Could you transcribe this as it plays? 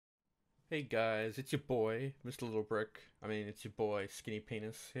Hey guys, it's your boy, Mr. Little Brick. It's your boy, Skinny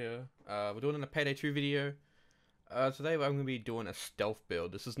Penis here. We're doing a Payday 2 video. Today I'm going to be doing a stealth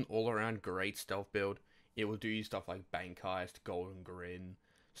build. This is an all-around great stealth build. It will do stuff like Bank Heist, Golden Grin,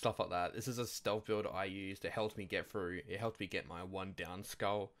 stuff like that. This is a stealth build I used. It helped me get through. It helped me get my one down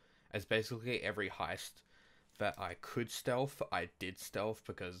skull. As basically every heist that I could stealth, I did stealth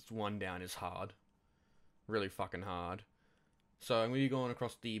because one down is hard. Really fucking hard. So I'm going to be going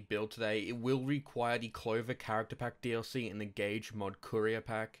across the build today. It will require the Clover Character Pack DLC and the Gauge Mod Courier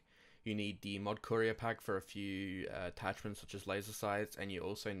Pack. You need the Mod Courier Pack for a few attachments such as laser sights, and you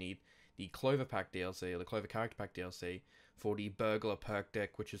also need the Clover Pack DLC, or the Clover Character Pack DLC, for the Burglar perk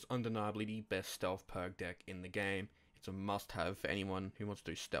deck, which is undeniably the best stealth perk deck in the game. It's a must-have for anyone who wants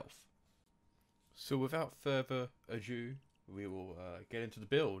to do stealth. So without further ado, we will get into the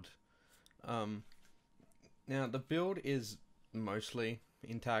build. Now, the build is mostly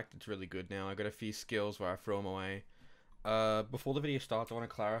intact. It's really good now. I got a few skills where I throw them away. Before the video starts, I want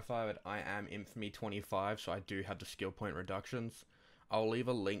to clarify that I am Infamy 25, so I do have the skill point reductions. I'll leave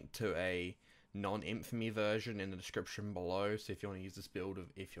a link to a non-Infamy version in the description below, so if you want to use this build,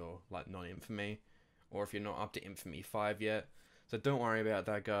 if you're like non-Infamy, or if you're not up to Infamy 5 yet. So don't worry about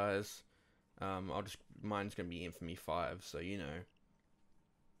that, guys. Mine's gonna be Infamy 5, so you know.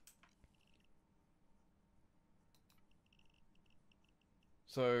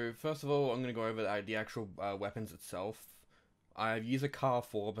 So first of all, I'm going to go over the actual weapons itself. I use a Car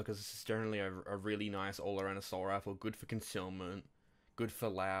 4 because this is generally a really nice all-around assault rifle, good for concealment, good for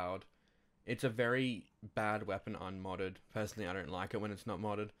loud. It's a very bad weapon unmodded. Personally, I don't like it when it's not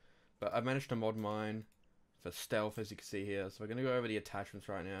modded, but I've managed to mod mine for stealth, as you can see here. So we're going to go over the attachments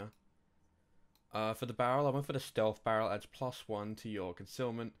right now. For the barrel, I went for the stealth barrel. Adds +1 to your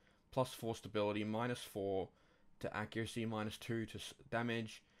concealment, +4 stability, -4 to accuracy, -2 to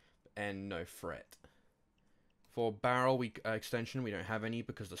damage, and no threat. For barrel extension, we don't have any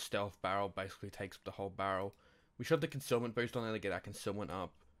because the stealth barrel basically takes up the whole barrel. We should have the concealment boost on there to get that concealment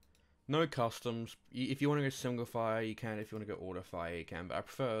up. No customs. If you want to go single fire, you can. If you want to go auto fire, you can. But I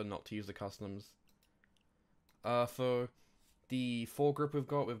prefer not to use the customs. For the foregrip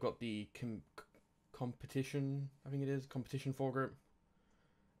we've got the competition, I think it is, competition foregrip.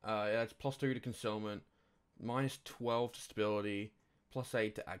 Yeah, it's +2 to concealment, -12 to stability,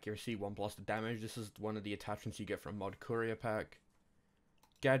 +8 to accuracy, 1+ to damage. This is one of the attachments you get from Mod Courier Pack.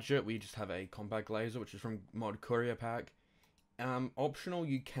 Gadget, we just have a compact laser, which is from Mod Courier Pack. Optional,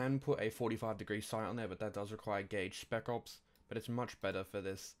 you can put a 45-degree sight on there, but that does require Gauge Spec Ops, but it's much better for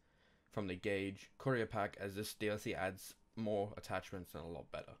this from the Gauge Courier Pack, as this DLC adds more attachments and a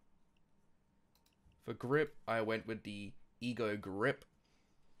lot better. For grip, I went with the Ego Grip,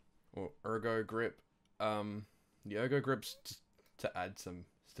 or Ergo Grip. The Ergo Grip's just to add some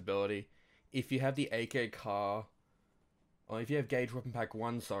stability. If you have the AK car, or if you have Gauge Weapon Pack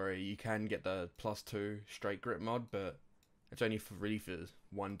 1, sorry, you can get the +2 straight grip mod, but it's only for really for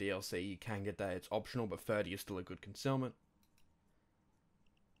one DLC. You can get that, it's optional, but 30 is still a good concealment.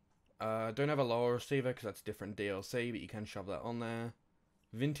 Don't have a lower receiver because that's different DLC, but you can shove that on there.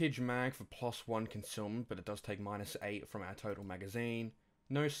 Vintage mag for +1 concealment, but it does take -8 from our total magazine.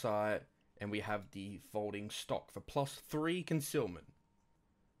 No sight. And we have the folding stock for +3 concealment.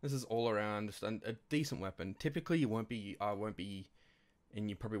 This is all around just a decent weapon. Typically, you probably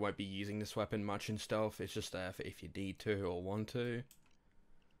won't be using this weapon much in stealth. It's just there for if you need to or want to.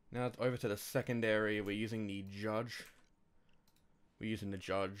 Now over to the secondary, we're using the Judge.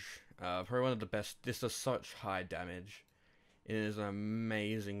 Probably one of the best. This does such high damage. It is an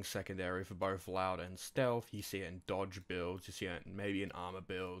amazing secondary for both loud and stealth. You see it in dodge builds. You see it maybe in armor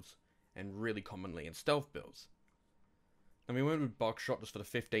builds, and really commonly in stealth builds. And we went with buckshot just for the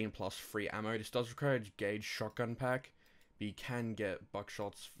 15+ free ammo. This does require a Gauge shotgun pack, but you can get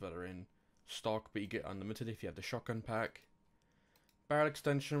buckshots that are in stock, but you get unlimited if you have the shotgun pack. Barrel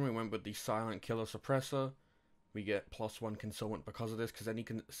extension, we went with the silent killer suppressor. We get +1 concealment because of this, because any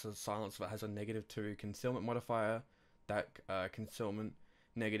silencer that has a -2 concealment modifier, that concealment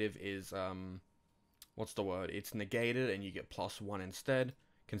negative is what's the word? It's negated, and you get +1 instead.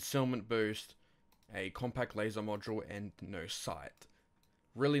 Concealment boost, a compact laser module, and no sight.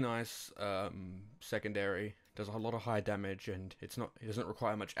 Really nice secondary. Does a lot of high damage, and it doesn't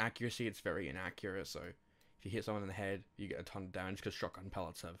require much accuracy. It's very inaccurate, so if you hit someone in the head, you get a ton of damage because shotgun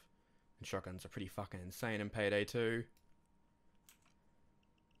pellets and shotguns are pretty fucking insane in Payday 2.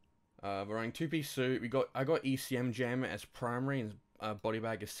 We're running 2-piece suit. I got ECM Jam as primary and body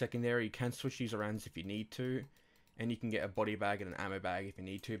bag as secondary. You can switch these around if you need to. And you can get a body bag and an ammo bag if you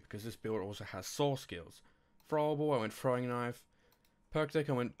need to, because this build also has saw skills. Throwable, I went throwing knife. Perk deck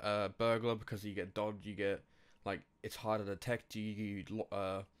I went burglar because you get dodge, you get like it's harder to detect you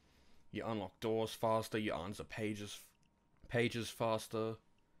unlock doors faster, you answer pages faster,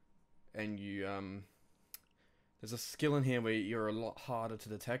 and you there's a skill in here where you're a lot harder to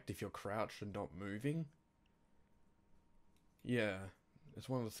detect if you're crouched and not moving. Yeah, it's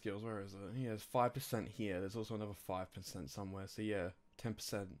one of the skills. Where is it? Yeah, there's 5% here. There's also another 5% somewhere. So yeah,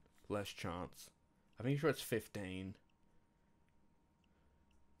 10% less chance. I think sure it's 15.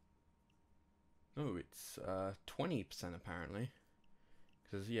 Oh, it's 20% apparently.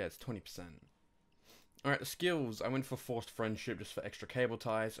 Because yeah, it's 20%. Alright, the skills. I went for forced friendship just for extra cable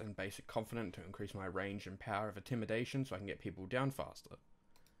ties, and basic confident to increase my range and power of intimidation so I can get people down faster.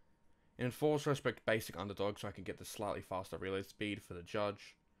 In enforced respect, basic underdog so I can get the slightly faster reload speed for the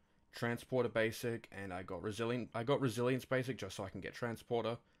judge. Transporter basic, and I got resilience basic just so I can get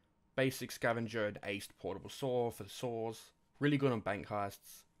transporter. Basic scavenger and aced portable saw for the saws. Really good on bank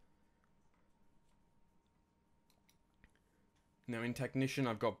heists. Now in technician,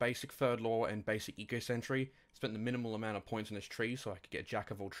 I've got basic third law and basic eco sentry. Spent the minimal amount of points on this tree so I could get jack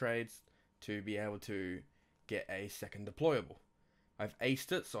of all trades to be able to get a second deployable. I've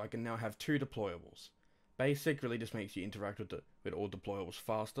aced it, so I can now have 2 deployables. Basic really just makes you interact with all deployables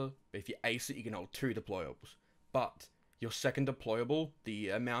faster, but if you ace it, you can hold 2 deployables. But your second deployable, the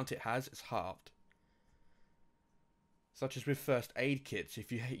amount it has is halved. Such as with first aid kits,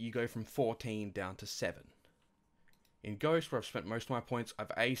 if you go from 14 down to 7. In Ghost, where I've spent most of my points, I've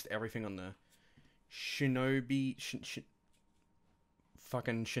aced everything on the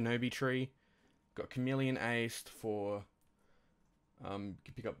fucking Shinobi tree. Got Chameleon aced for you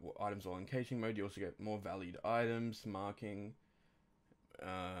can pick up items while in casing mode. You also get more valued items, marking,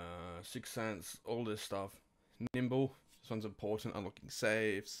 Sixth Sense, all this stuff. Nimble, this one's important, unlocking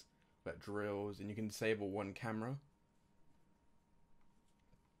saves, about drills, and you can disable 1 camera.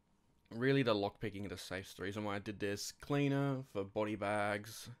 Really, the lockpicking of the safe's the reason why I did this. Cleaner for body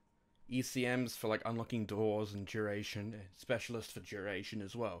bags, ECMs for like unlocking doors and duration, and specialist for duration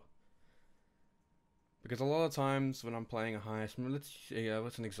as well. Because a lot of times when I'm playing a heist,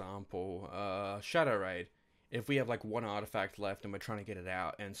 what's an example? Shadow Raid. If we have like 1 artifact left and we're trying to get it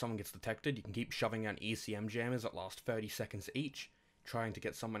out and someone gets detected, you can keep shoving down ECM jammers that last 30 seconds each, trying to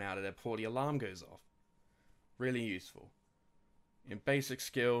get someone out of there before the alarm goes off. Really useful. In basic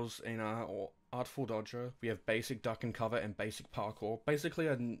skills, in our Artful Dodger, we have basic duck and cover and basic parkour. Basically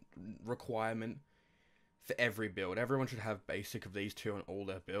a requirement for every build. Everyone should have basic of these 2 on all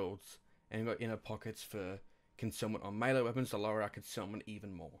their builds. And we've got inner pockets for concealment on melee weapons to lower our concealment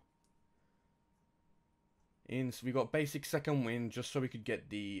even more. So we got basic second wind just so we could get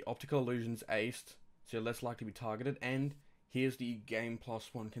the optical illusions aced, so you're less likely to be targeted. And here's the game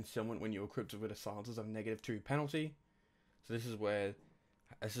 +1 concealment when you're equipped with a silencers of -2 penalty. So this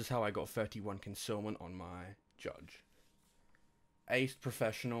is how I got 31 concealment on my judge. Aced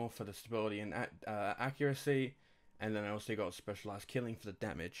professional for the stability and accuracy, and then I also got specialized killing for the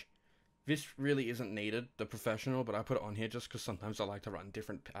damage. This really isn't needed, the professional, but I put it on here just because sometimes I like to run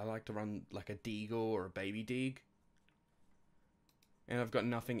I like to run like a Deagle or a Baby Deag. And I've got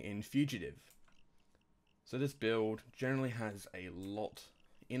nothing in Fugitive. So this build generally has a lot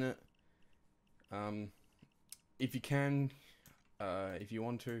in it. If you can, if you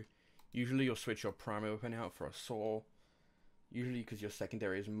want to, usually you'll switch your primary weapon out for a saw. Usually because your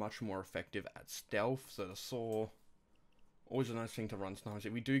secondary is much more effective at stealth, so the saw... Always a nice thing to run sometimes.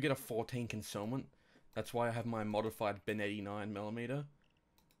 We do get a 14 concealment. That's why I have my modified Benetti 9mm.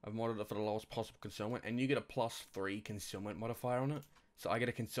 I've modded it for the lowest possible concealment. And you get a +3 concealment modifier on it. So I get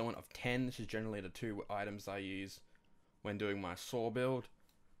a concealment of 10. This is generally the 2 items I use when doing my saw build.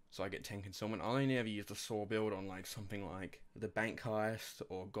 So I get 10 concealment. I only ever use the saw build on like something like the Bank Heist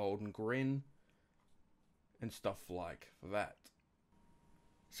or Golden Grin. And stuff like that.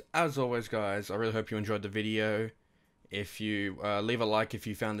 So as always guys, I really hope you enjoyed the video. If you leave a like if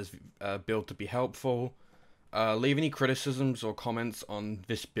you found this build to be helpful. Leave any criticisms or comments on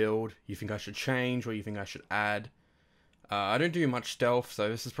this build you think I should change or you think I should add. I don't do much stealth, so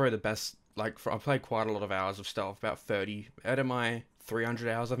this is probably the best. I played quite a lot of hours of stealth, about 30 out of my 300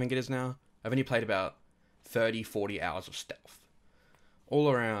 hours I think it is now. I've only played about 30-40 hours of stealth.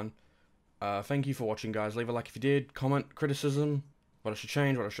 All around, thank you for watching guys. Leave a like if you did, comment, criticism, what I should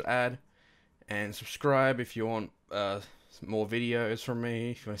change, what I should add. And subscribe if you want more videos from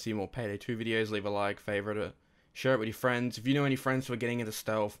me. If you want to see more Payday 2 videos, leave a like, favorite it, share it with your friends. If you know any friends who are getting into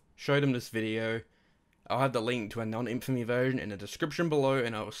stealth, show them this video. I'll have the link to a non-infamy version in the description below,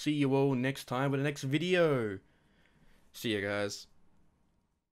 and I will see you all next time with the next video. See you guys.